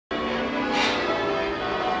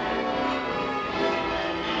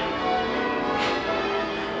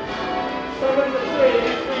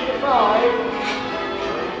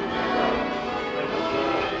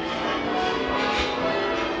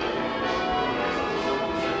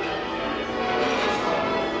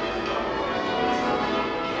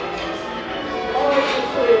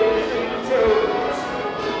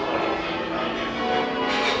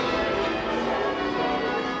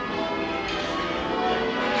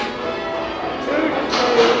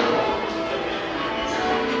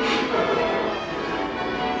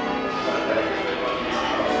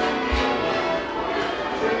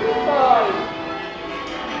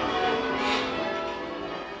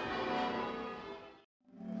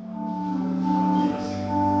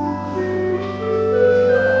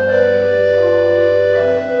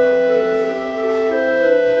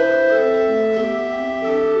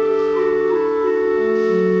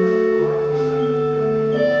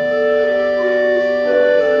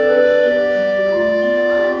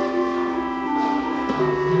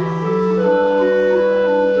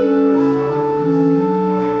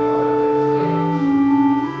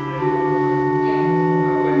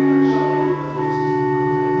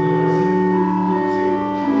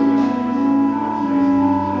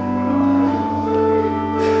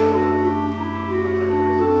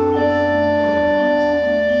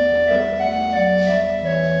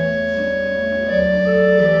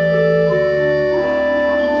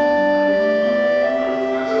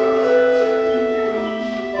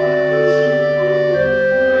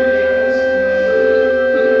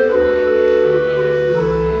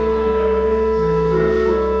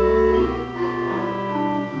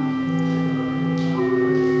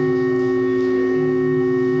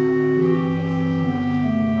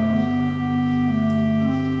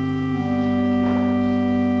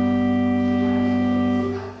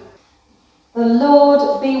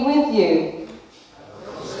with you.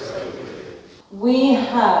 We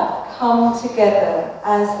have come together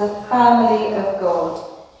as the family of God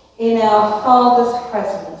in our Father's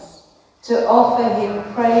presence to offer him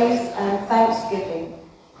praise and thanksgiving,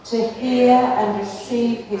 to hear and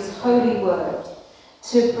receive his holy word,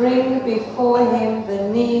 to bring before him the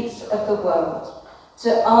needs of the world,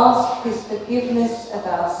 to ask his forgiveness of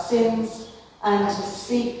our sins and to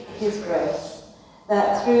seek his grace,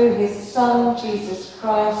 that through his Son, Jesus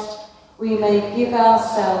Christ, we may give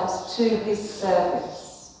ourselves to his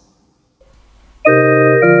service.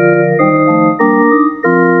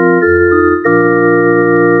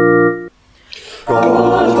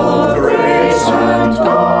 God of grace and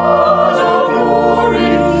God of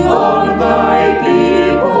glory, on thy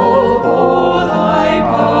people pour thy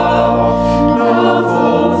power. Now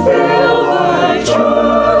fulfill thy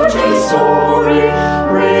church's story,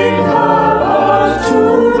 bring her back to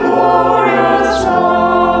glorious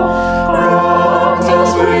power. Grant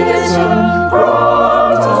us wisdom,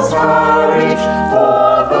 grant us courage,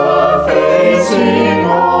 for the facing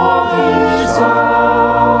of this hour.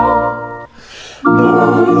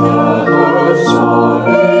 Know the hosts of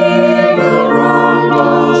evil round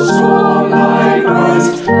us, storm like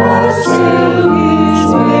Christ, has sailed each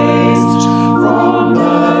ways. From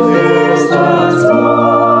the fears that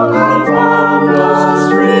long have bound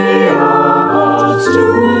us, free our hearts to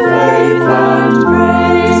faith and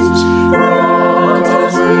praise. Grant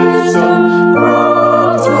us wisdom,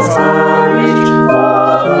 grant us courage, for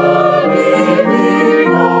the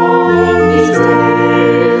living of these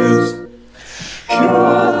days.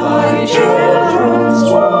 Cure thy children's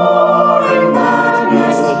warring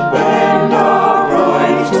madness, bend our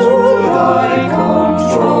pride to thy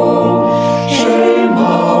control. Shame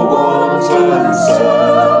our wanton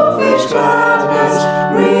selfish gladness,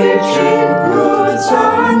 rich in goods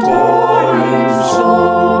and poor in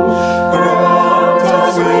soul. Grant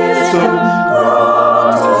us wisdom,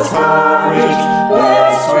 grant us courage,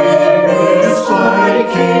 lest we miss thy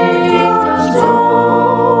kingdom's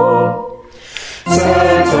goal.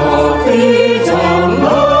 Set our feet on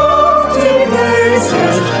lofty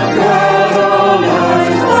places, guard our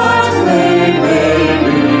lives that they may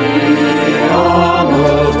be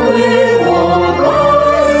armored with all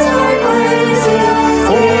Christ's high graces,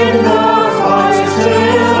 in the fight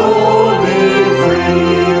till all be free.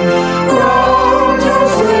 Grant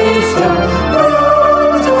us wisdom,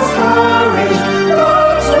 grant us courage, that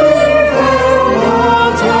we fail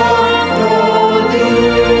not after thee.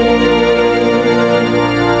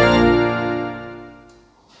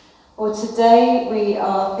 Well, today we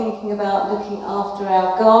are thinking about looking after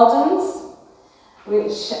our gardens,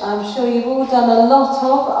 which I'm sure you've all done a lot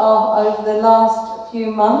of over the last few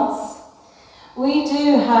months. We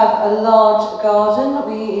do have a large garden.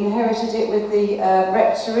 We inherited it with the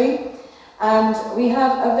rectory, and we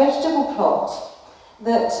have a vegetable plot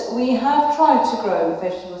that we have tried to grow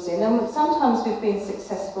vegetables in, and sometimes we've been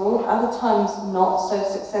successful, other times not so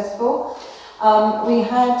successful. We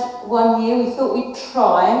had one year, we thought we'd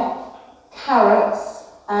try carrots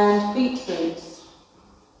and beetroots.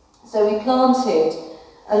 So we planted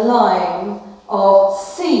a line of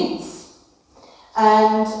seeds,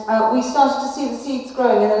 and we started to see the seeds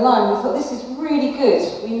growing in a line. We thought, this is really good.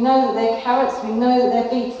 We know that they're carrots, we know that they're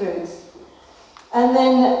beetroots. And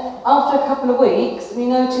then after a couple of weeks, we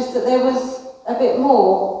noticed that there was a bit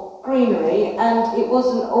more greenery, and it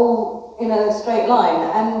wasn't all in a straight line,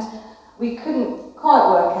 and we couldn't quite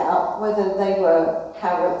work out whether they were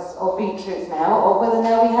carrots or beetroots now, or whether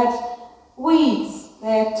now we had weeds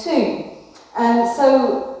there too. And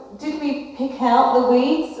so did we pick out the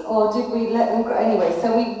weeds, or did we let them grow? Anyway,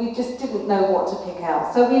 so we just didn't know what to pick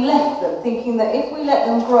out. So we left them, thinking that if we let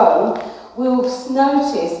them grow, we'll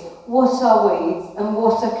notice what are weeds and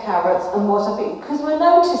what are carrots and what are beetroots, because we'll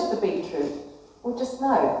notice the beetroot. We'll just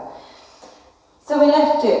know. So we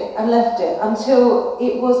left it until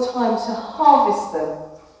it was time to harvest them.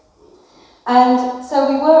 And so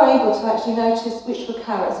we were able to actually notice which were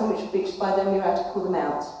carrots and which were beetroots. By then we were able to pull them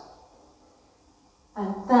out.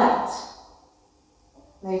 And that,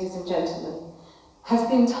 ladies and gentlemen, has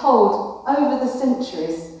been told over the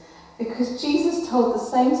centuries, because Jesus told the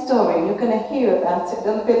same story, and you're going to hear about it a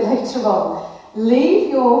little bit later on. Leave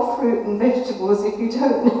your fruit and vegetables if you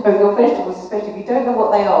don't know, your vegetables especially if you don't know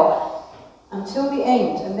what they are, until the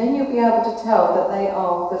end, and then you'll be able to tell that they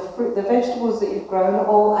are the fruit, the vegetables that you've grown,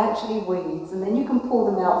 or actually weeds, and then you can pull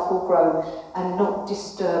them out full grown and not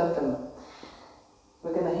disturb them.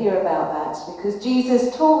 We're going to hear about that, because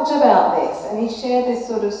Jesus talked about this, and he shared this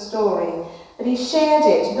sort of story, but he shared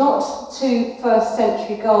it not to first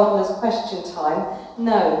century gardeners question time,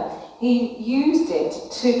 no, he used it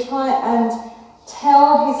to try and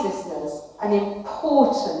tell his listeners an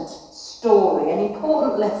important story, an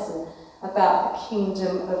important lesson about the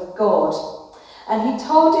kingdom of God. And he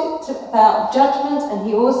told it about judgment, and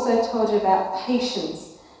he also told it about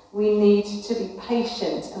patience. We need to be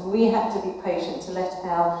patient, and we had to be patient to let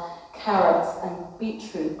our carrots and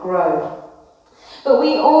beetroot grow. But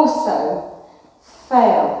we also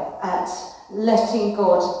fail at letting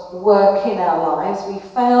God work in our lives. We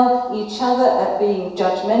fail each other at being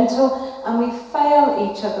judgmental, and we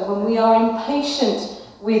fail each other when we are impatient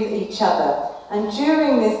with each other. And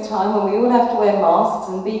during this time, when we all have to wear masks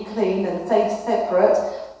and be clean and stay separate,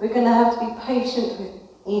 we're going to have to be patient with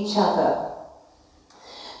each other.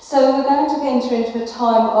 So we're going to enter into a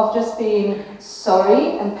time of just being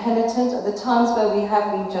sorry and penitent at the times where we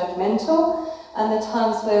have been judgmental and the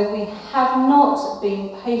times where we have not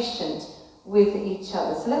been patient with each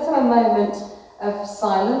other. So let's have a moment of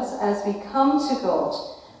silence as we come to God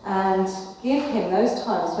and give him those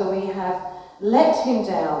times where we have let him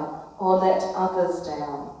down or let others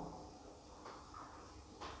down.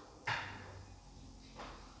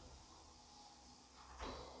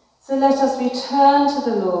 So let us return to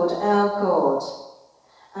the Lord our God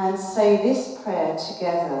and say this prayer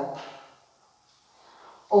together.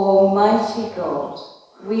 Almighty God,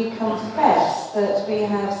 we confess that we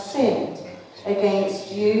have sinned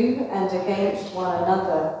against you and against one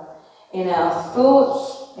another in our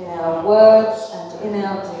thoughts, in our words, and in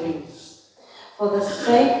our deeds. For the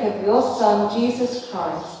sake of your Son, Jesus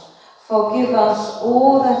Christ, forgive us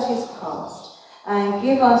all that is past and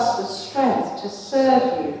give us the strength to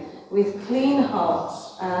serve you with clean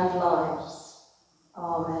hearts and lives.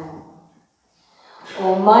 Amen.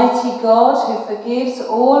 Almighty God, who forgives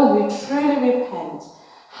all who truly repent,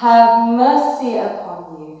 have mercy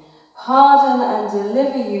upon you, pardon and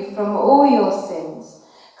deliver you from all your sins,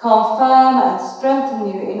 confirm and strengthen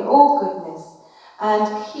you in all goodness,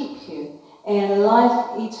 and keep you in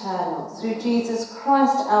life eternal, through Jesus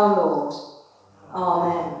Christ our Lord.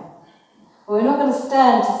 Amen. We're not going to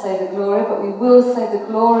stand to say the Gloria, but we will say the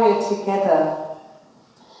Gloria together.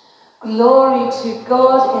 Glory to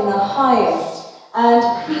God in the highest,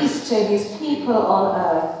 and peace to his people on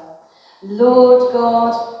earth. Lord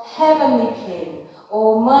God, heavenly King,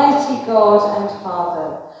 almighty God and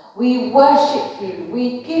Father, we worship you,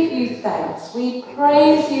 we give you thanks, we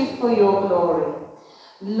praise you for your glory.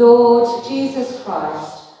 Lord Jesus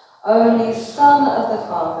Christ, only Son of the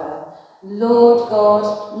Father, Lord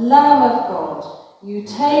God, Lamb of God, you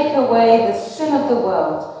take away the sin of the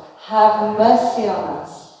world, have mercy on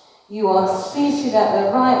us. You are seated at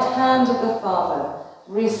the right hand of the Father,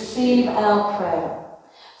 receive our prayer.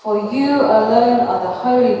 For you alone are the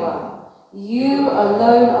Holy One, you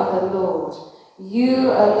alone are the Lord,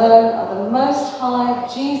 you alone are the Most High,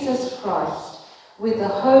 Jesus Christ, with the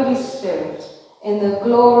Holy Spirit, in the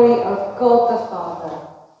glory of God the Father.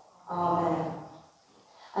 Amen.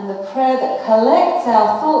 And the prayer that collects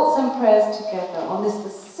our thoughts and prayers together on this,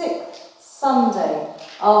 the 6th Sunday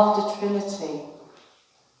after Trinity.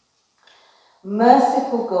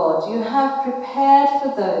 Merciful God, you have prepared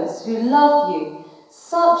for those who love you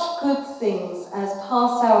such good things as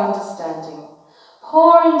pass our understanding.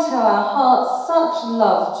 Pour into our hearts such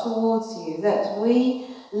love towards you that we,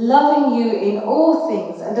 loving you in all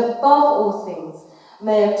things and above all things,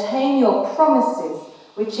 may obtain your promises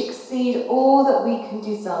which exceed all that we can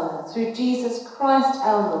desire, through Jesus Christ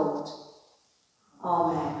our Lord.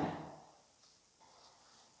 Amen.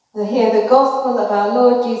 Hear the gospel of our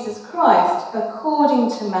Lord Jesus Christ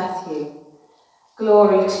according to Matthew.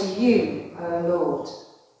 Glory to you, O Lord.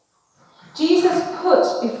 Jesus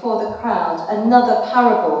put before the crowd another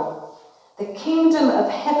parable. The kingdom of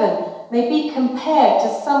heaven may be compared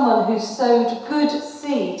to someone who sowed good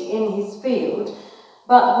seed in his field,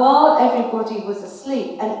 but while everybody was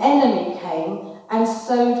asleep, an enemy came and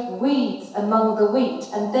sowed weeds among the wheat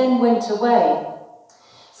and then went away.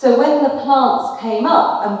 So when the plants came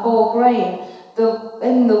up and bore grain,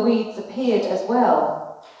 then the weeds appeared as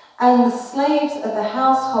well. And the slaves of the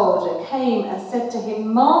householder came and said to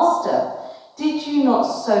him, Master, did you not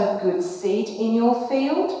sow good seed in your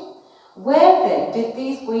field? Where then did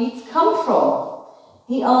these weeds come from?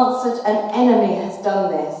 He answered, An enemy has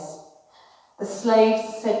done this. The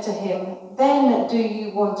slaves said to him, Then do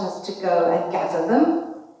you want us to go and gather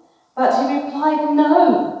them? But he replied,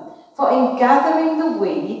 No, for in gathering the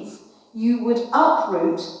weeds, you would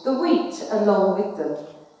uproot the wheat along with them.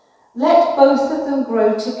 Let both of them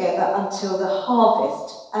grow together until the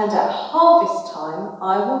harvest, and at harvest time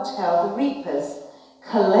I will tell the reapers,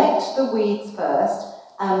 collect the weeds first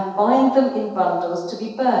and bind them in bundles to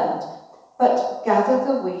be burned, but gather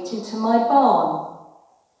the wheat into my barn."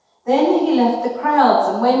 Then he left the crowds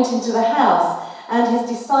and went into the house, and his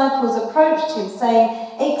disciples approached him, saying,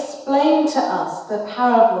 "Explain to us the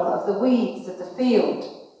parable of the weeds of the field."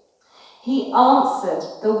 He answered,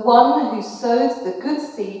 "The one who sows the good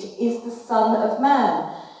seed is the Son of Man.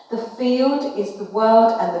 The field is the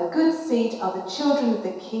world, and the good seed are the children of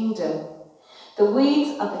the kingdom. The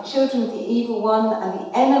weeds are the children of the evil one, and the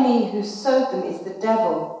enemy who sowed them is the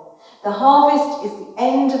devil. The harvest is the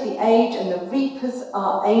end of the age, and the reapers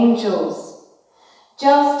are angels.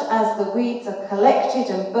 Just as the weeds are collected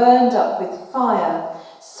and burned up with fire,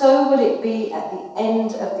 so will it be at the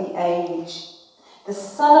end of the age. The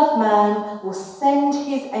Son of Man will send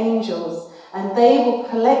his angels, and they will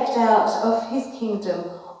collect out of his kingdom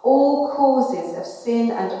all causes of sin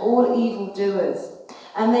and all evildoers,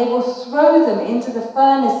 and they will throw them into the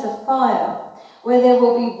furnace of fire, where there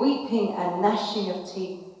will be weeping and gnashing of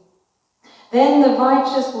teeth. Then the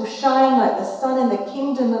righteous will shine like the sun in the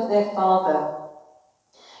kingdom of their Father.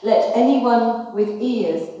 Let anyone with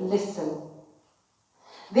ears listen."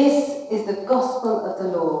 This is the gospel of the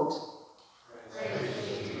Lord.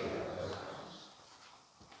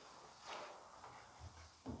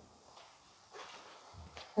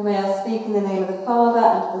 And may I speak in the name of the Father,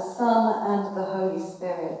 and of the Son, and of the Holy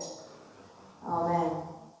Spirit. Amen.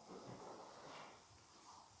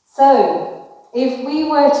 So, if we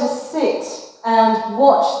were to sit and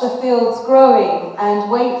watch the fields growing and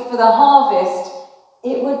wait for the harvest,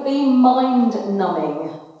 it would be mind-numbing.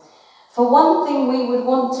 For one thing, we would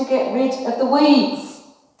want to get rid of the weeds.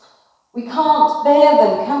 We can't bear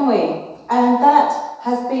them, can we? And that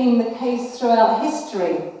has been the case throughout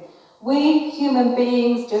history. We human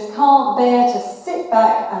beings just can't bear to sit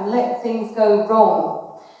back and let things go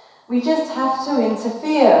wrong. We just have to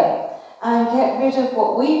interfere and get rid of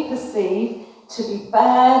what we perceive to be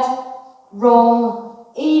bad, wrong,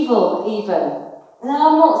 evil even. Now,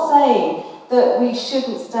 I'm not saying that we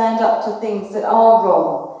shouldn't stand up to things that are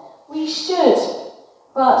wrong. We should.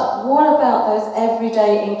 But what about those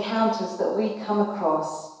everyday encounters that we come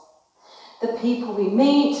across? The people we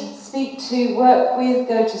meet, speak to, work with,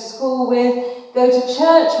 go to school with, go to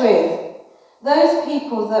church with. Those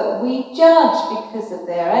people that we judge because of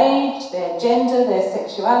their age, their gender, their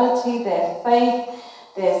sexuality, their faith,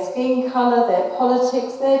 their skin colour, their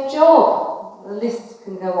politics, their job. The list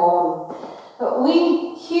can go on. But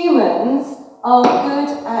we humans are good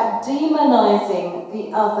at demonising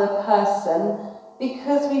the other person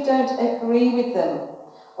because we don't agree with them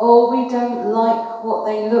or we don't like what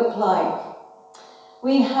they look like.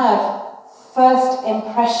 We have first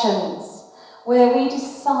impressions where we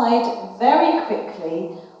decide very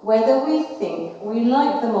quickly whether we think we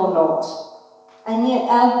like them or not. And yet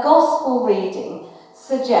our gospel reading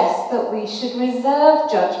suggests that we should reserve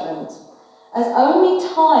judgment, as only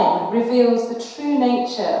time reveals the true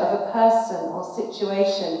nature of a person or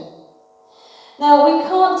situation. Now, we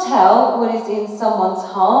can't tell what is in someone's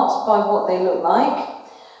heart by what they look like,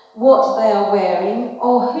 what they are wearing,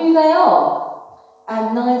 or who they are,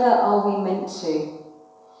 and neither are we meant to.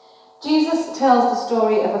 Jesus tells the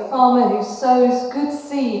story of a farmer who sows good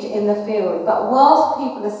seed in the field, but whilst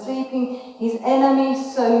people are sleeping, his enemy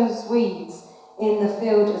sows weeds in the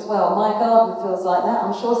field as well. My garden feels like that.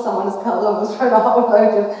 I'm sure someone has come along and thrown a whole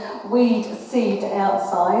load of weed seed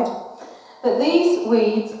outside. But these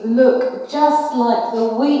weeds look just like the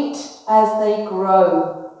wheat as they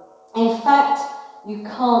grow. In fact, you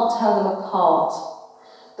can't tell them apart.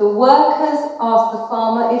 The workers ask the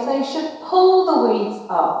farmer if they should pull the weeds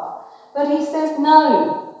up, but he says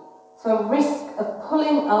no, for risk of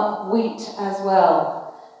pulling up wheat as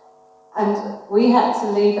well. And we had to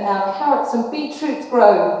leave our carrots and beetroots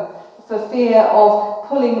grow for fear of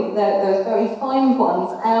pulling those very fine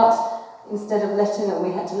ones out. Instead of letting them,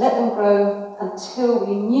 we had to let them grow until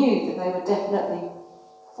we knew that they were definitely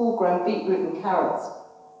full-grown beetroot and carrots.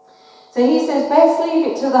 So he says, best leave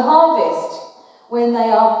it to the harvest, when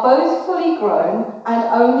they are both fully grown,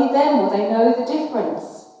 and only then will they know the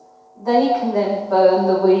difference. They can then burn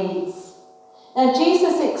the weeds. Now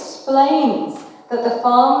Jesus explains that the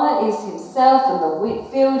farmer is himself and the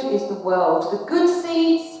wheat field is the world. The good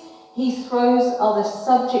seeds he throws are the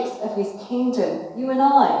subjects of his kingdom, you and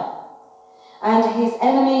I. And his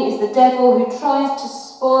enemy is the devil, who tries to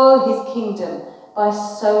spoil his kingdom by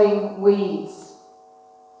sowing weeds.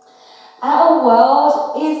 Our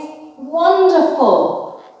world is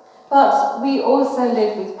wonderful, but we also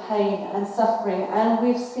live with pain and suffering, and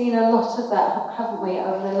we've seen a lot of that, haven't we,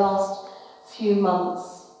 over the last few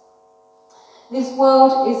months. This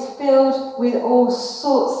world is filled with all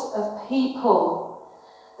sorts of people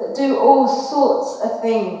that do all sorts of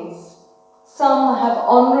things. Some have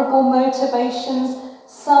honourable motivations,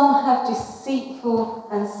 some have deceitful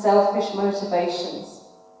and selfish motivations.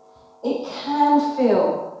 It can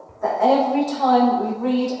feel that every time we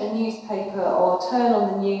read a newspaper or turn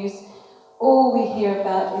on the news, all we hear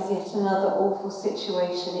about is yet another awful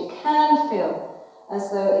situation. It can feel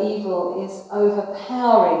as though evil is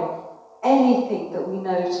overpowering anything that we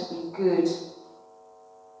know to be good.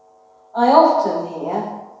 I often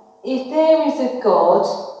hear, if there is a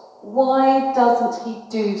God, why doesn't he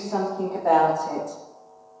do something about it?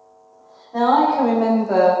 Now, I can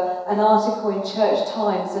remember an article in Church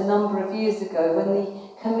Times a number of years ago when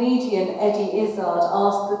the comedian Eddie Izzard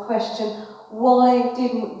asked the question, why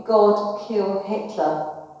didn't God kill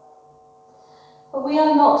Hitler? But we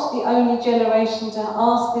are not the only generation to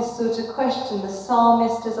ask this sort of question. The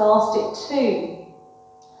psalmist has asked it too.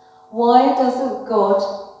 Why doesn't God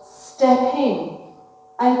step in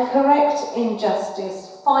and correct injustice,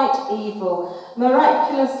 fight evil,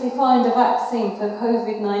 miraculously find a vaccine for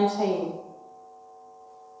COVID-19?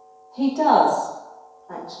 He does,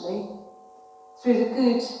 actually, through the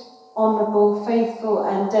good, honourable, faithful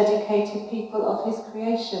and dedicated people of his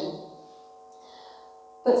creation.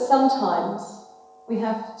 But sometimes we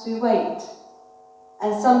have to wait,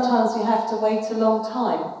 and sometimes we have to wait a long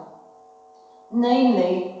time,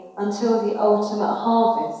 namely until the ultimate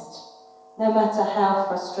harvest, no matter how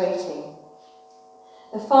frustrating.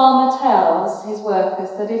 The farmer tells his workers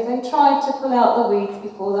that if they tried to pull out the weeds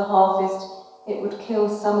before the harvest, it would kill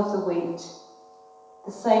some of the wheat.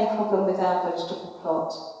 The same problem with our vegetable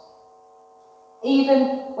plot.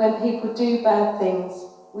 Even when people do bad things,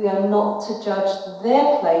 we are not to judge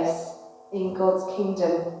their place in God's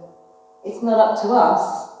kingdom. It's not up to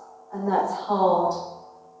us, and that's hard.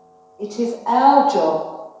 It is our job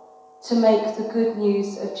to make the good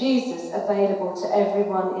news of Jesus available to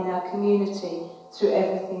everyone in our community through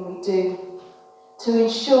everything we do, to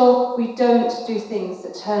ensure we don't do things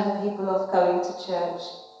that turn people off going to church.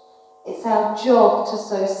 It's our job to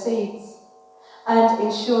sow seeds and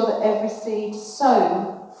ensure that every seed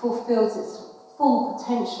sown fulfills its full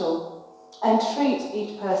potential, and treat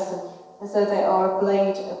each person as though they are a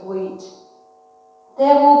blade of wheat.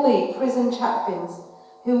 There will be prison chaplains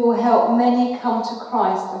who will help many come to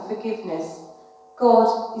Christ and forgiveness.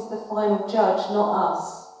 God is the final judge, not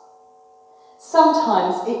us.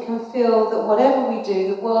 Sometimes it can feel that whatever we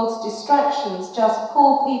do, the world's distractions just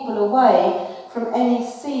pull people away from any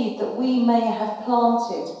seed that we may have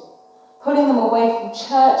planted, pulling them away from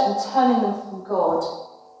church and turning them from God.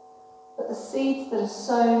 But the seeds that are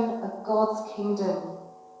sown are God's kingdom,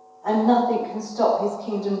 and nothing can stop his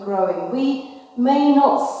kingdom growing. We may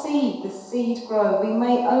not see the seed grow. We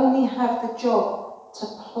may only have the job to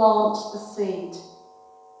plant the seed.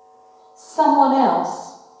 Someone else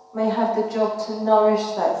may have the job to nourish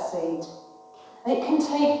that seed. It can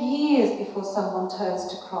take years before someone turns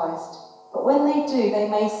to Christ, but when they do, they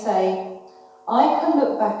may say, I can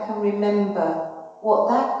look back and remember what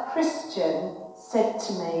that Christian said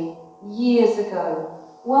to me years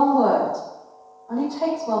ago. One word. Only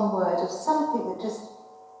takes one word of something that just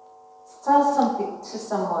does something to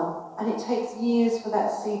someone, and it takes years for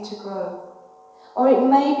that seed to grow. Or it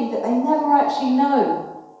may be that they never actually know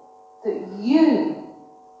that you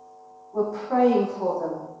were praying for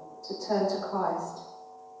them to turn to Christ.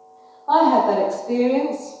 I had that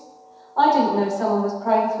experience. I didn't know someone was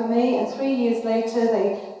praying for me, and 3 years later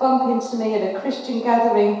they bump into me at a Christian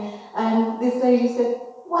gathering, and this lady said,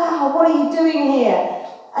 wow, what are you doing here?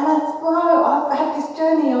 And I said, well, I've had this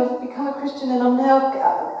journey, I've become a Christian and I'm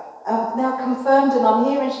now confirmed and I'm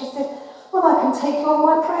here. And she said, well, I can take you on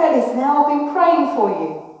my prayer list now, I've been praying for you.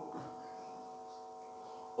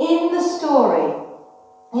 In the story,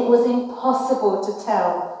 it was impossible to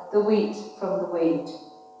tell the wheat from the weed.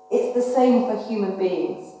 It's the same for human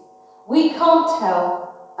beings. We can't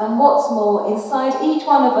tell, and what's more, inside each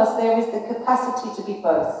one of us there is the capacity to be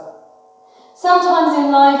both. Sometimes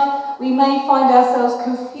in life we may find ourselves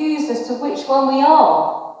confused as to which one we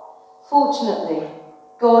are. Fortunately,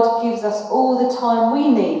 God gives us all the time we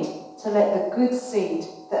need to let the good seed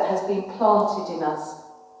that has been planted in us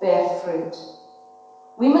bear fruit.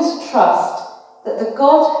 We must trust that the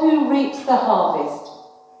God who reaps the harvest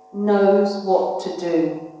knows what to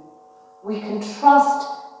do. We can trust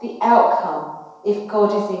the outcome if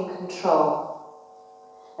God is in control.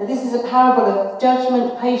 Now, this is a parable of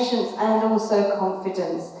judgment, patience, and also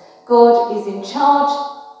confidence. God is in charge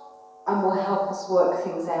and will help us work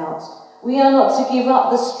things out. We are not to give up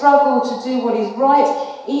the struggle to do what is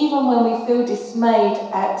right, even when we feel dismayed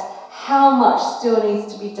at how much still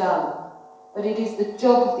needs to be done. But it is the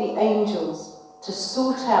job of the angels to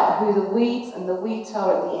sort out who the weeds and the wheat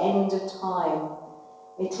are at the end of time.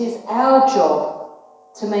 It is our job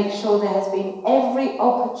to make sure there has been every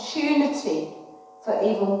opportunity for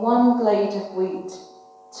even one blade of wheat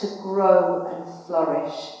to grow and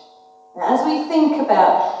flourish. Now, as we think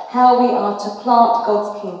about how we are to plant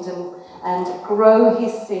God's kingdom and grow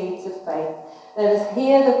his seeds of faith, let us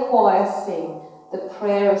hear the choir sing the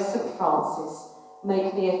prayer of St. Francis,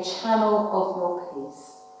 "Make me a channel of your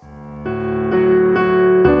peace."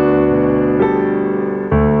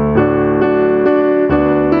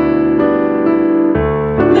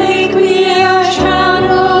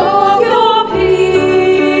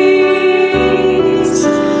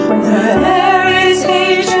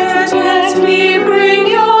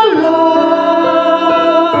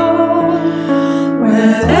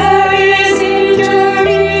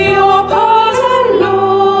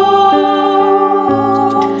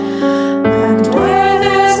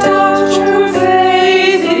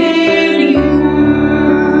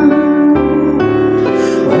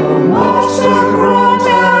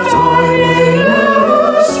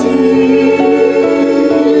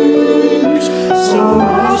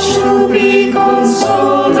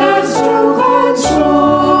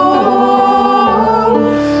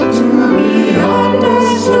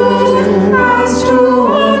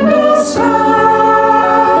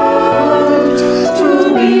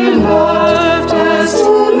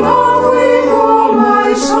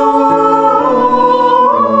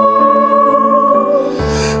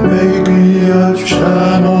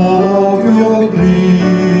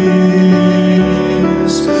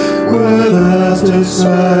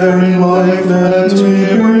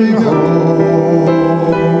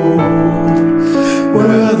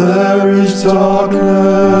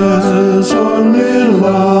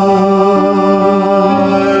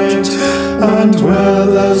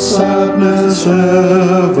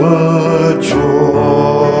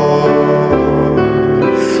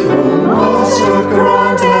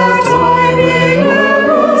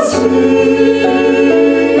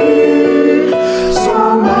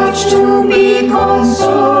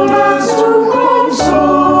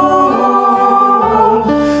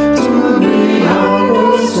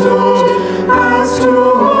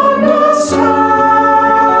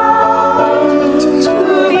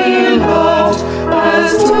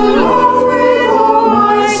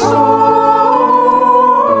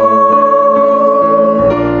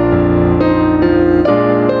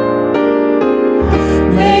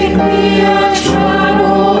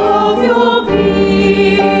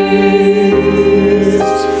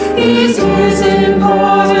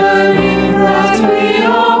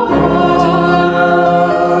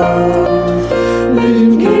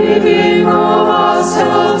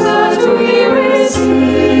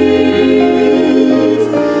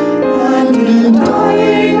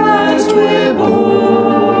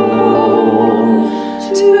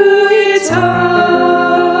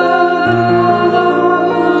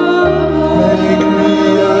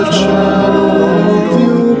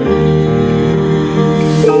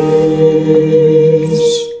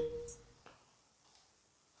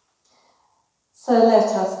 So let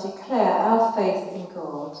us declare our faith in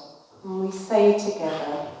God, and we say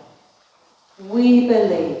together, "We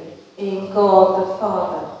believe in God the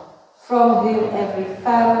Father, from whom every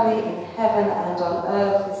family in heaven and on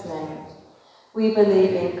earth is named. We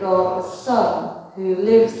believe in God the Son, who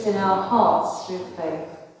lives in our hearts through faith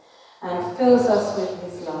and fills us with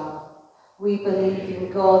his love. We believe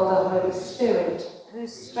in God the Holy Spirit, who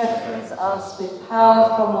strengthens us with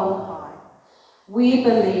power from on high. We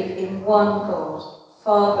believe in one God,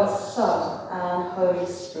 Father, Son, and Holy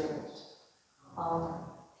Spirit. Amen."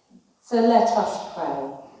 So let us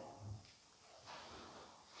pray.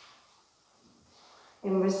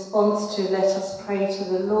 In response to "Let us pray to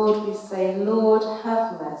the Lord," we say, "Lord,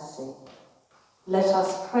 have mercy." Let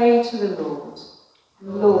us pray to the Lord.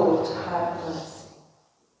 Lord, have mercy.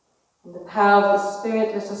 In the power of the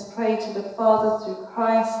Spirit, let us pray to the Father through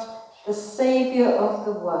Christ, the Saviour of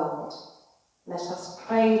the world. Let us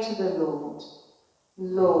pray to the Lord.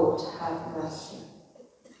 Lord, have mercy.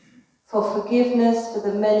 For forgiveness for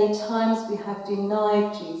the many times we have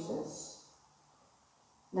denied Jesus,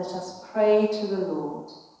 let us pray to the Lord.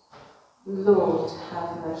 Lord,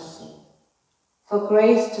 have mercy. For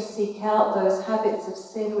grace to seek out those habits of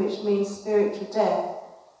sin which mean spiritual death,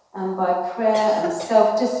 and by prayer and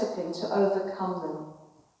self-discipline to overcome them,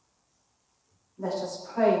 let us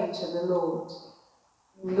pray to the Lord.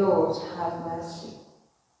 Lord, have mercy.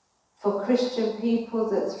 For Christian people,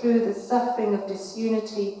 that through the suffering of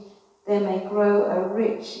disunity there may grow a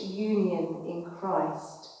rich union in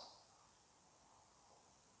Christ,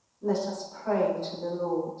 let us pray to the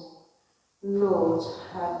Lord. Lord,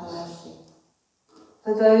 have mercy.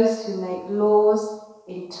 For those who make laws,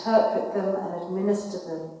 interpret them and administer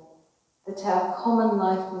them, that our common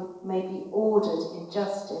life may be ordered in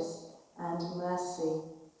justice and mercy.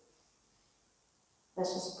 Let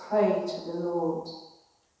us pray to the Lord.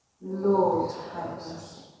 Lord, have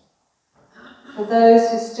mercy. For those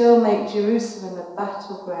who still make Jerusalem a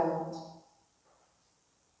battleground,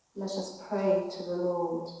 let us pray to the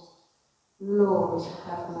Lord. Lord,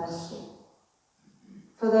 have mercy.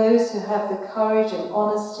 For those who have the courage and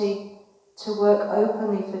honesty to work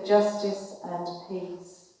openly for justice and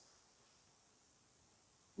peace,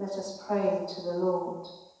 let us pray to the Lord.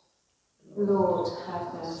 Lord,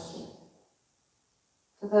 have mercy.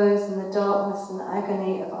 For those in the darkness and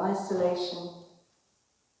agony of isolation,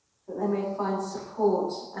 that they may find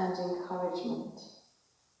support and encouragement,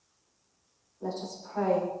 let us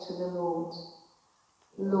pray to the Lord.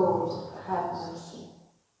 Lord, have mercy.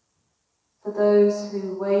 For those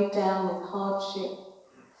who, weighed down with hardship,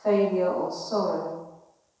 failure or sorrow,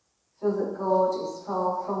 feel that God is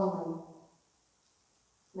far from them,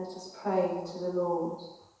 let us pray to the Lord.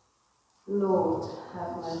 Lord,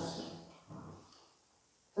 have mercy.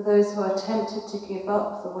 For those who are tempted to give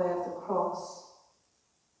up the way of the cross,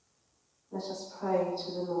 let us pray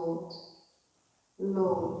to the Lord.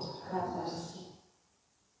 Lord, have mercy.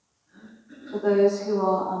 For those who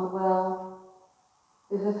are unwell,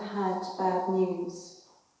 who have had bad news,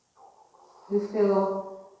 who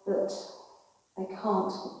feel that they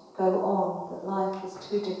can't go on, that life is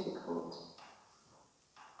too difficult,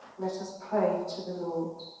 let us pray to the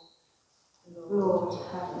Lord. Lord,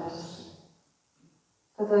 have mercy.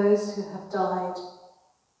 For those who have died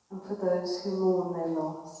and for those who mourn their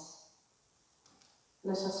loss,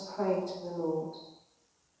 let us pray to the Lord.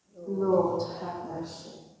 Lord, have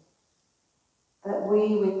mercy. That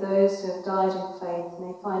we, with those who have died in faith,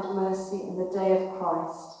 may find mercy in the day of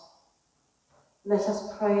Christ, let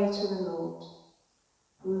us pray to the Lord.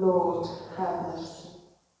 Lord, have mercy.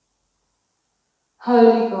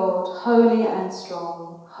 Holy God, holy and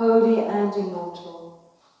strong, holy and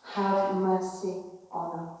immortal, have mercy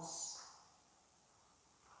on us.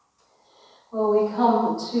 Well, we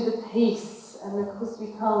come to the peace, and of course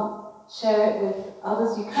we can't share it with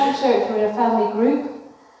others. You can share it through a family group.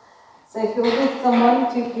 So if you're with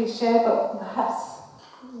someone, do please share, but perhaps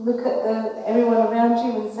look at everyone around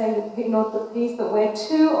you and say not the peace, but where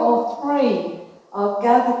 2 or 3 are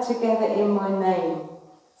gathered together in my name,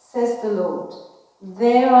 says the Lord,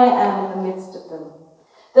 there I am in the midst of them.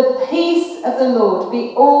 The peace of the Lord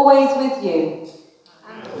be always with you.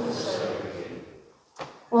 And also with you.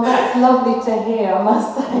 Well, that's lovely to hear, I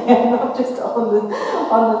must say, not just on the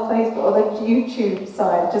Facebook or the YouTube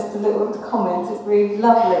side, just a little comment. It's really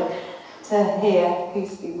lovely to hear.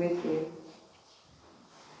 Peace be with you.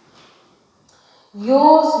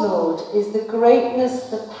 Yours, Lord, is the greatness,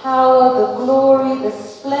 the power, the glory, the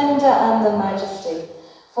splendour and the majesty.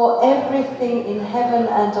 For everything in heaven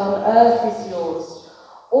and on earth is yours.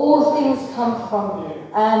 All things come from you,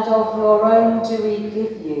 and of your own do we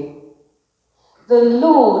give you. The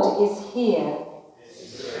Lord is here.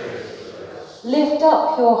 Lift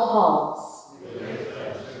up your hearts.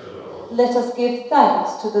 Let us give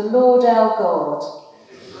thanks to the Lord our God.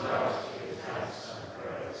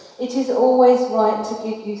 It is always right to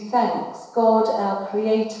give you thanks, God our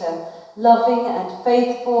Creator, loving and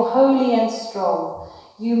faithful, holy and strong.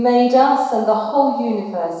 You made us and the whole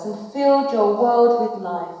universe and filled your world with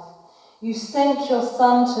life. You sent your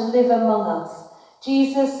Son to live among us,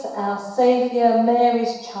 Jesus our Saviour,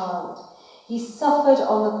 Mary's child. He suffered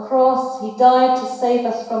on the cross, he died to save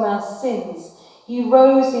us from our sins. He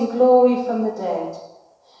rose in glory from the dead.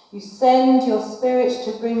 You send your Spirit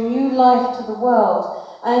to bring new life to the world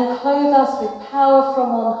and clothe us with power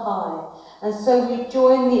from on high. And so we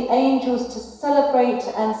join the angels to celebrate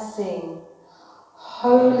and sing.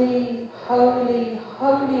 Holy, holy,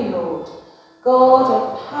 holy Lord, God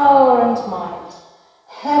of power and might.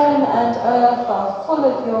 Heaven and earth are full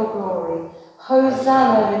of your glory.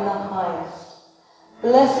 Hosanna in the highest.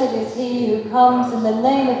 Blessed is he who comes in the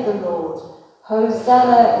name of the Lord.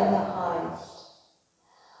 Hosanna in the highest.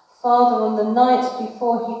 Father, on the night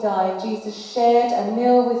before he died, Jesus shared a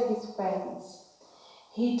meal with his friends.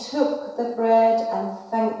 He took the bread and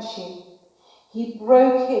thanked you. He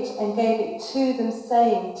broke it and gave it to them,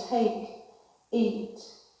 saying, "Take, eat.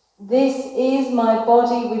 This is my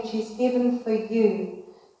body which is given for you.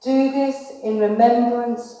 Do this in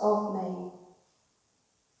remembrance of me."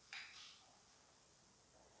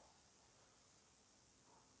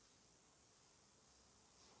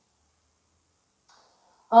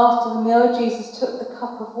 After the meal, Jesus took the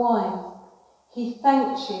cup of wine. He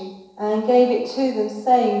thanked you and gave it to them,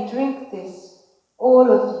 saying, "Drink this,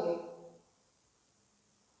 all of you.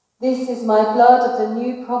 This is my blood of the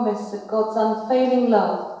new promise of God's unfailing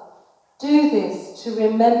love. Do this to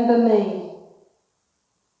remember me."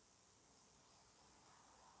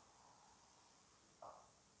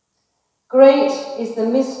 Great is the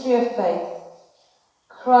mystery of faith.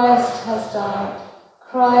 Christ has died.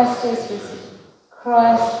 Christ is risen.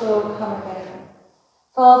 Christ will come again.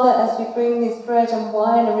 Father, as we bring this bread and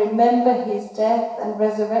wine and remember his death and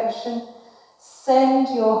resurrection, send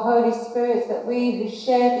your Holy Spirit that we who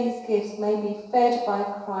share these gifts may be fed by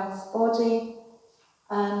Christ's body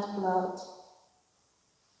and blood.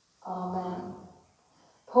 Amen.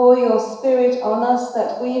 Pour your Spirit on us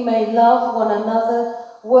that we may love one another,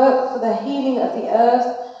 work for the healing of the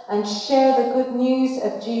earth, and share the good news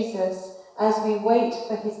of Jesus as we wait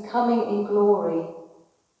for his coming in glory.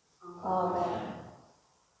 Amen.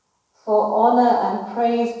 For honour and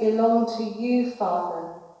praise belong to you,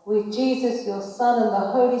 Father, with Jesus your Son and the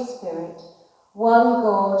Holy Spirit, one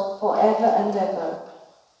God, forever and ever.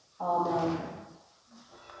 Amen.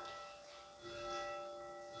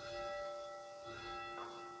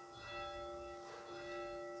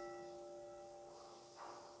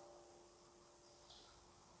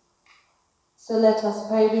 So let us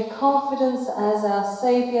pray with confidence as our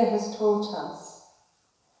Saviour has taught us.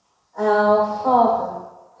 Our Father,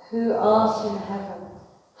 who art in heaven,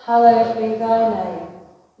 hallowed be thy name.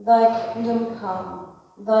 Thy kingdom come,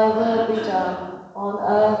 thy will be done, on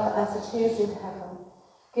earth as it is in heaven.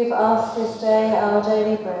 Give us this day our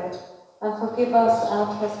daily bread, and forgive us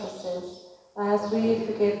our trespasses, as we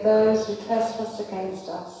forgive those who trespass against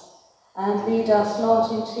us. And lead us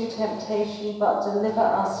not into temptation, but deliver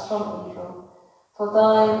us from evil. For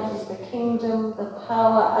thine is the kingdom, the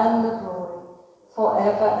power, and the glory,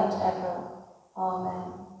 forever and ever.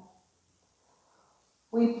 Amen.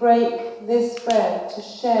 We break this bread to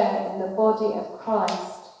share in the body of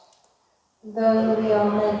Christ. Though we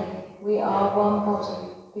are many, we are one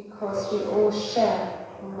body, because we all share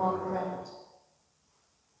in one bread.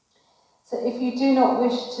 So if you do not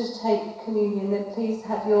wish to take communion, then please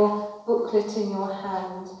have your booklet in your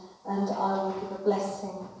hand, and I will give a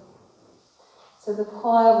blessing. So the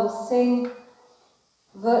choir will sing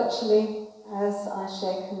virtually as I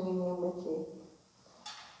share communion with you.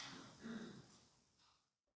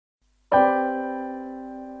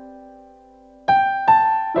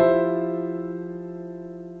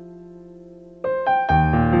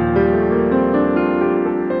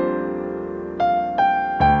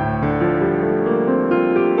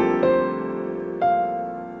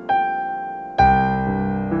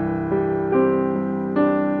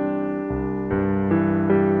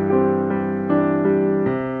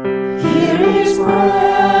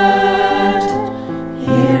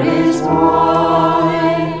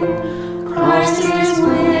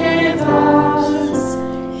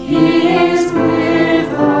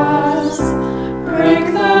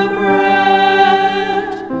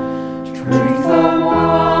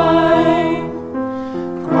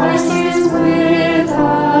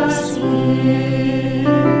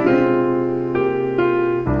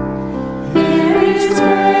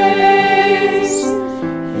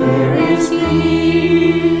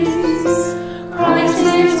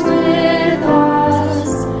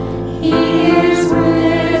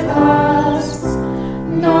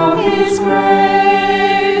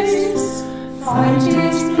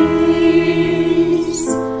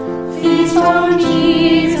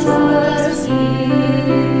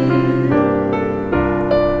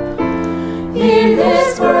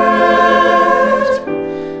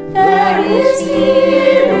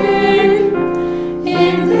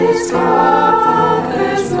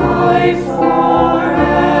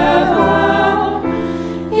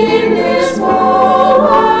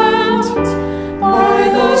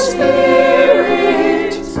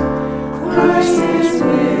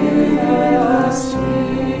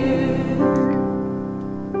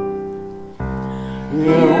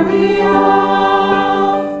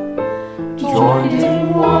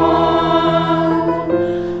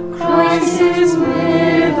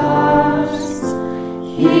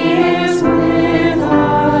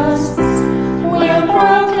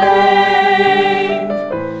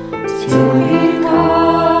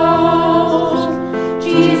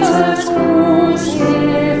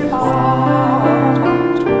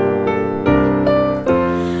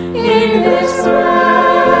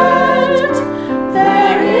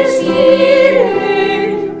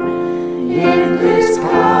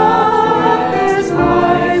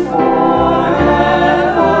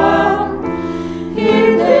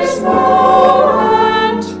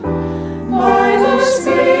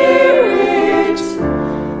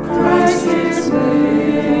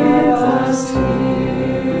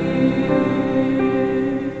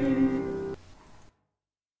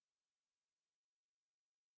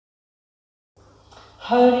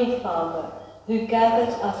 Holy Father, who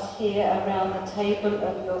gathered us here around the table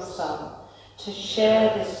of your Son, to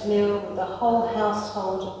share this meal with the whole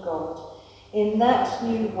household of God, in that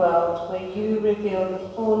new world where you reveal the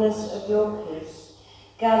fullness of your peace,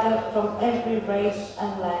 gather from every race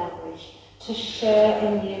and language to share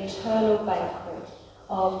in the eternal banquet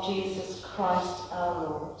of Jesus Christ our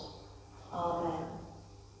Lord. Amen.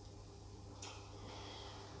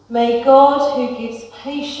 May God, who gives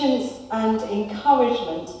patience and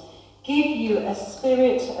encouragement, give you a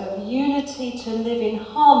spirit of unity to live in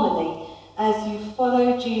harmony as you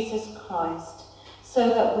follow Jesus Christ, so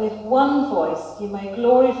that with one voice you may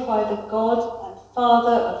glorify the God and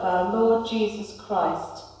Father of our Lord Jesus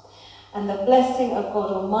Christ. And the blessing of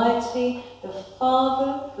God Almighty, the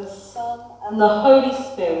Father, the Son, and the Holy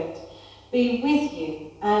Spirit be with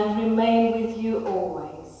you and remain with you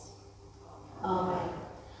always. Amen.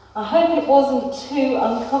 I hope it wasn't too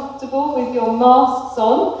uncomfortable with your masks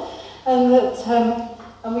on, and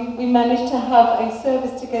that we managed to have a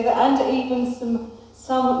service together and even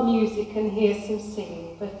some music and hear some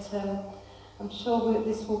singing. But I'm sure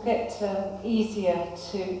this will get easier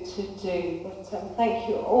to do. But thank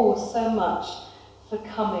you all so much for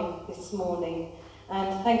coming this morning,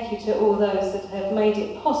 and thank you to all those that have made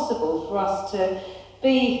it possible for us to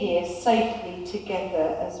be here safely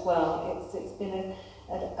together as well. It's been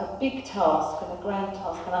a big task and a grand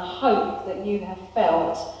task, and I hope that you have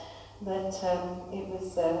felt that it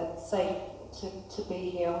was safe to be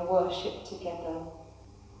here and worship together.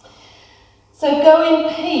 So go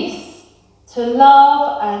in peace to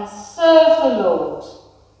love and serve the Lord.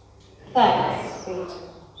 Thanks be to God.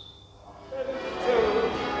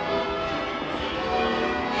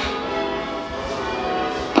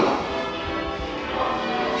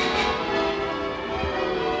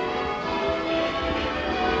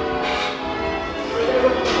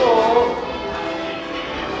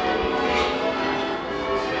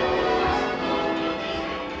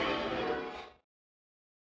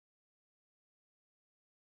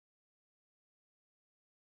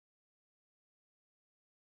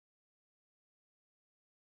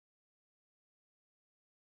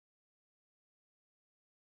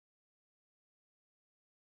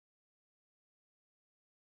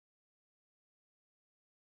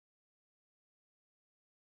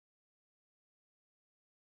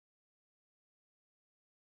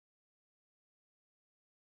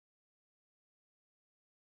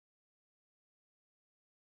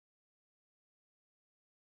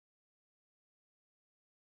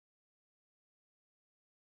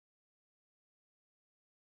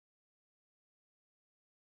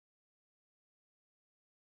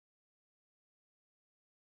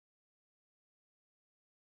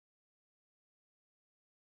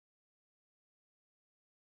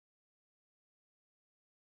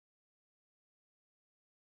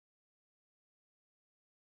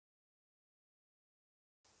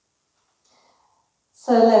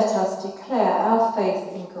 So let us declare our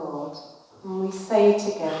faith in God, and we say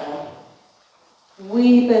together,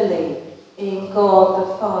 we believe in God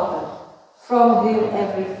the Father, from whom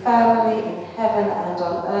every family in heaven and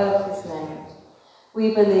on earth is named.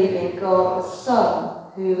 We believe in God the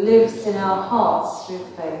Son, who lives in our hearts through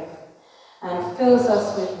faith and fills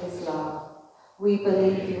us with his love. We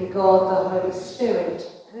believe in God the Holy Spirit,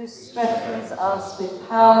 who strengthens us with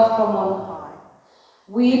power from on high.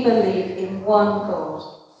 We believe in one God,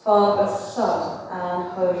 Father, Son,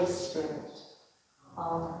 and Holy Spirit.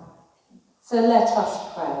 Amen. So let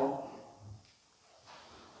us pray.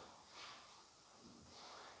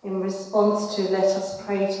 In response to let us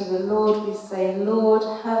pray to the Lord, we say, Lord,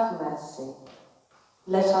 have mercy.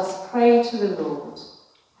 Let us pray to the Lord.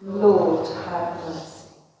 Lord, have mercy.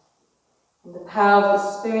 In the power of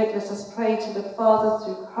the Spirit, let us pray to the Father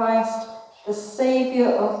through Christ, the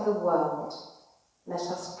Saviour of the world. Let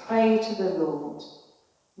us pray to the Lord.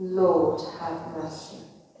 Lord, have mercy.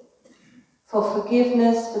 For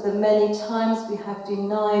forgiveness for the many times we have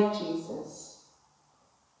denied Jesus,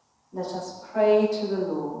 let us pray to the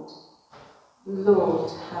Lord.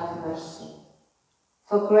 Lord, have mercy.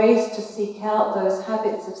 For grace to seek out those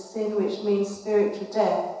habits of sin which mean spiritual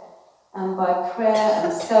death, and by prayer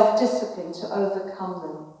and self-discipline to overcome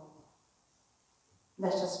them.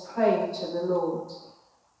 Let us pray to the Lord.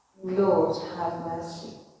 Lord, have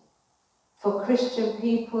mercy. For Christian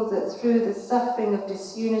people, that through the suffering of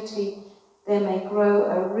disunity there may grow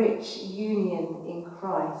a rich union in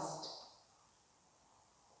Christ.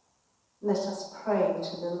 Let us pray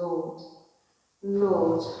to the Lord.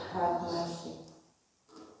 Lord, have mercy.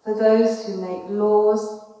 For those who make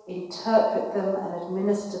laws, interpret them and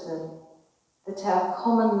administer them, that our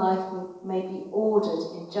common life may be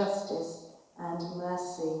ordered in justice and and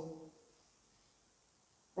mercy.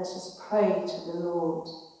 Let us pray to the Lord.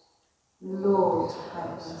 Lord,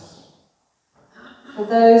 have mercy. For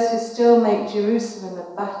those who still make Jerusalem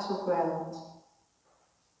a battleground,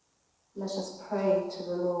 let us pray to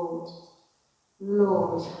the Lord.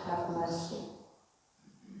 Lord, have mercy.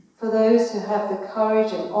 For those who have the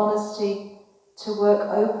courage and honesty to work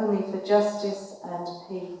openly for justice and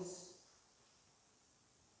peace,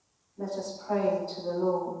 let us pray to the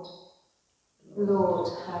Lord. Lord,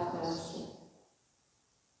 have mercy.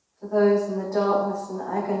 For those in the darkness and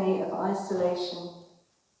agony of isolation,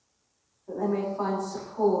 that they may find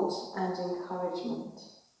support and encouragement,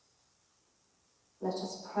 let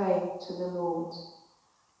us pray to the Lord.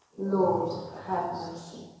 Lord, have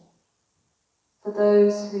mercy. For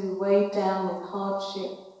those who, weighed down with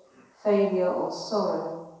hardship, failure or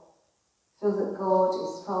sorrow, feel that God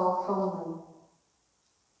is far from them,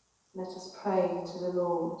 let us pray to the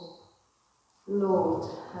Lord. Lord,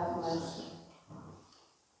 have mercy.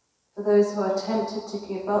 For those who are tempted to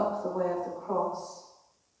give up the way of the cross,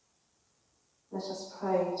 let us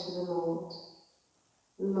pray to the Lord.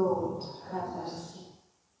 Lord, have mercy.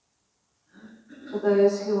 For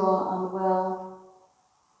those who are unwell,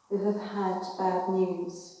 who have had bad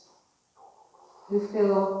news, who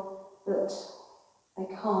feel that they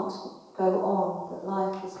can't go on, that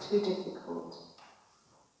life is too difficult,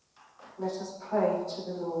 let us pray to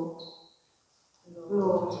the Lord.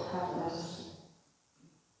 Lord, have mercy.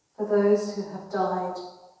 For those who have died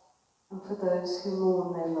and for those who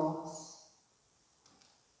mourn their loss,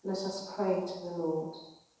 let us pray to the Lord.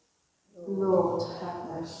 Lord, have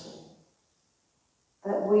mercy.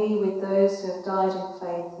 That we, with those who have died in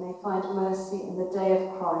faith, may find mercy in the day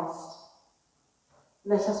of Christ,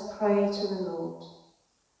 let us pray to the Lord.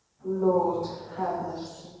 Lord, have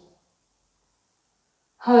mercy.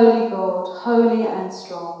 Holy God, holy and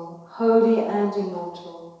strong, holy and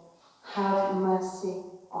immortal, have mercy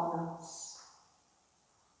on us.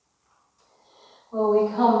 Well,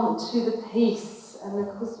 we come to the peace, and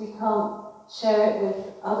of course we can't share it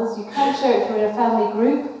with others. You can share it if you're in a family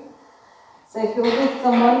group. So if you're with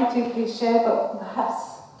someone, do please share, but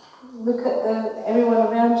perhaps look at everyone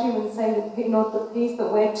around you and say not the peace,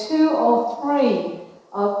 but where 2 or 3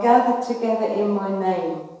 are gathered together in my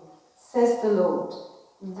name, says the Lord,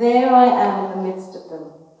 there I am in the midst of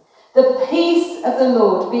them. The peace of the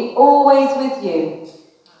Lord be always with you.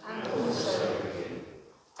 And also with you.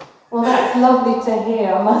 Well, that's lovely to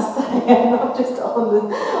hear, I must say, not just on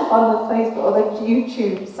the Facebook or the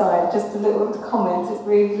YouTube side, just a little comment. It's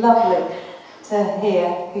really lovely to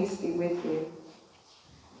hear peace be with you.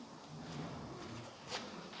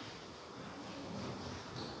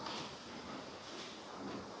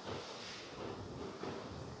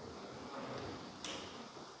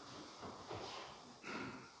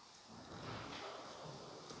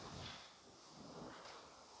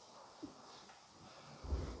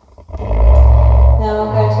 Now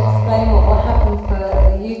I'm going to explain what will happen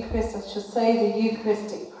for the Eucharist. I shall say the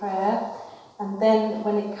Eucharistic prayer, and then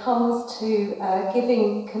when it comes to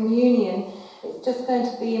giving communion, it's just going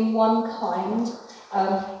to be in one kind.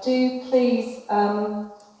 Do please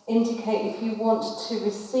indicate if you want to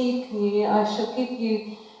receive communion. I shall give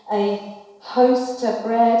you a host, a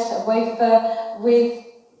bread, a wafer with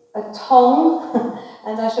a tongue,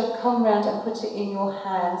 and I shall come round and put it in your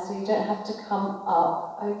hand, so you don't have to come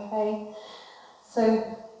up, okay?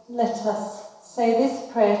 So let us say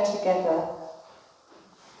this prayer together.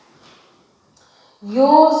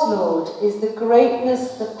 Yours, Lord, is the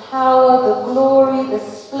greatness, the power, the glory, the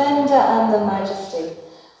splendour and the majesty,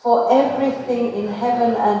 for everything in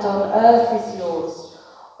heaven and on earth is yours.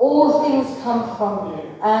 All things come from you,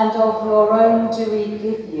 and of your own do we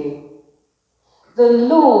give you. The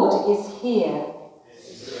Lord is here.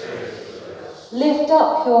 Lift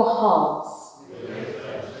up your hearts.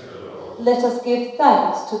 Let us give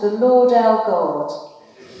thanks to the Lord our God.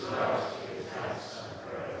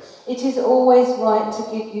 It is always right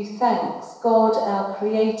to give you thanks, God our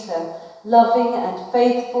Creator, loving and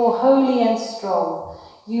faithful, holy and strong.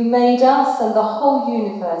 You made us and the whole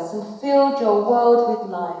universe and filled your world with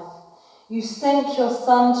life. You sent your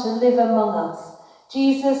Son to live among us,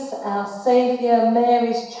 Jesus our Saviour,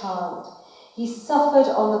 Mary's child. He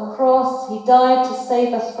suffered on the cross, he died to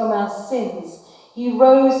save us from our sins. He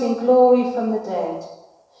rose in glory from the dead.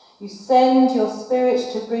 You send your Spirit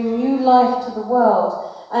to bring new life to the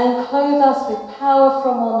world and clothe us with power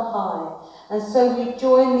from on high. And so we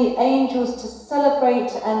join the angels to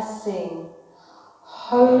celebrate and sing.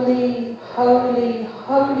 Holy, holy,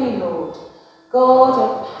 holy Lord, God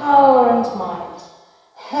of power and might.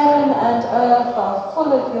 Heaven and earth are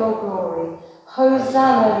full of your glory.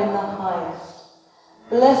 Hosanna in the highest.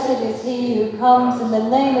 Blessed is he who comes in the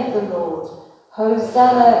name of the Lord.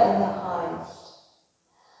 Hosanna in the highest.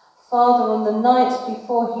 Father, on the night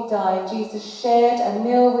before he died, Jesus shared a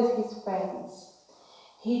meal with his friends.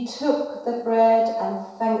 He took the bread and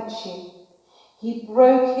thanked you. He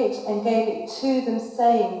broke it and gave it to them,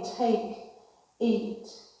 saying, "Take,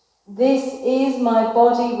 eat. This is my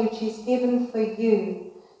body which is given for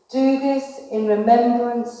you. Do this in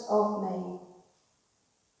remembrance of me."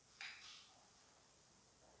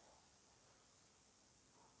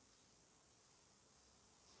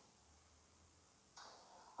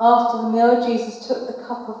 After the meal, Jesus took the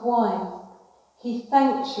cup of wine. He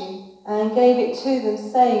thanked you and gave it to them,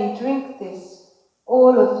 saying, "Drink this,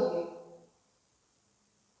 all of you.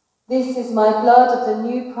 This is my blood of the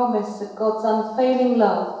new promise of God's unfailing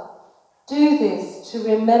love. Do this to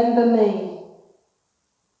remember me."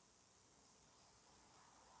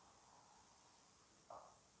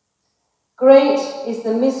 Great is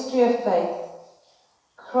the mystery of faith.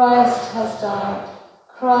 Christ has died.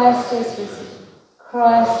 Christ is risen.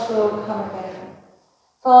 Christ will come again.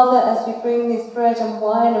 Father, as we bring this bread and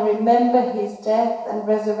wine and remember his death and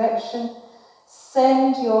resurrection,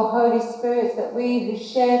 send your Holy Spirit that we who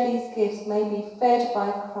share these gifts may be fed by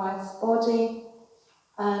Christ's body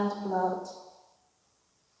and blood.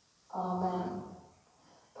 Amen.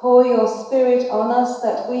 Pour your Spirit on us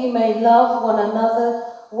that we may love one another,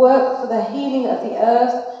 work for the healing of the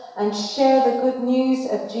earth, and share the good news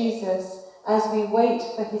of Jesus as we wait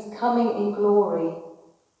for his coming in glory.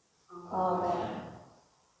 Amen.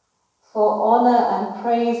 For honour and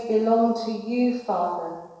praise belong to you,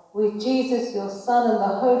 Father, with Jesus your Son and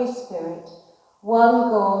the Holy Spirit, one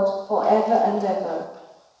God, forever and ever.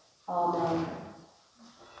 Amen.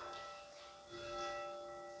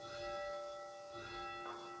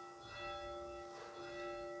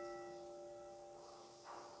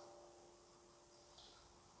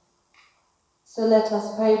 So let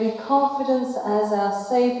us pray with confidence as our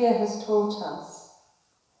Saviour has taught us.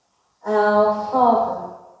 Our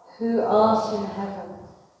Father, who art in heaven,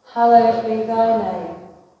 hallowed be thy name.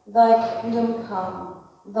 Thy kingdom come,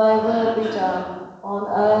 thy will be done, on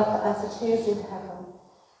earth as it is in heaven.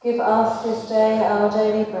 Give us this day our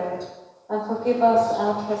daily bread, and forgive us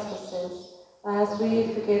our trespasses, as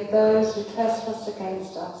we forgive those who trespass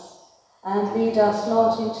against us. And lead us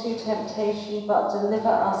not into temptation, but deliver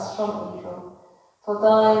us from evil. For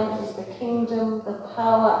thine is the kingdom, the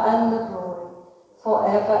power, and the glory,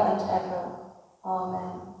 forever and ever.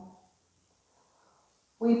 Amen.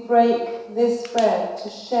 We break this bread to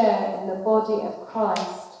share in the body of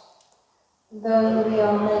Christ. Though we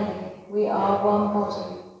are many, we are one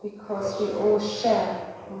body, because we all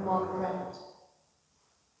share in one bread.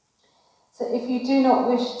 So if you do not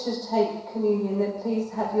wish to take communion, then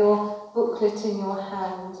please have your booklet in your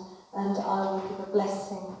hand, and I will give a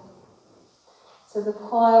blessing. So the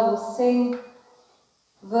choir will sing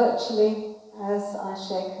virtually as I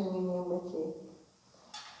share communion with you.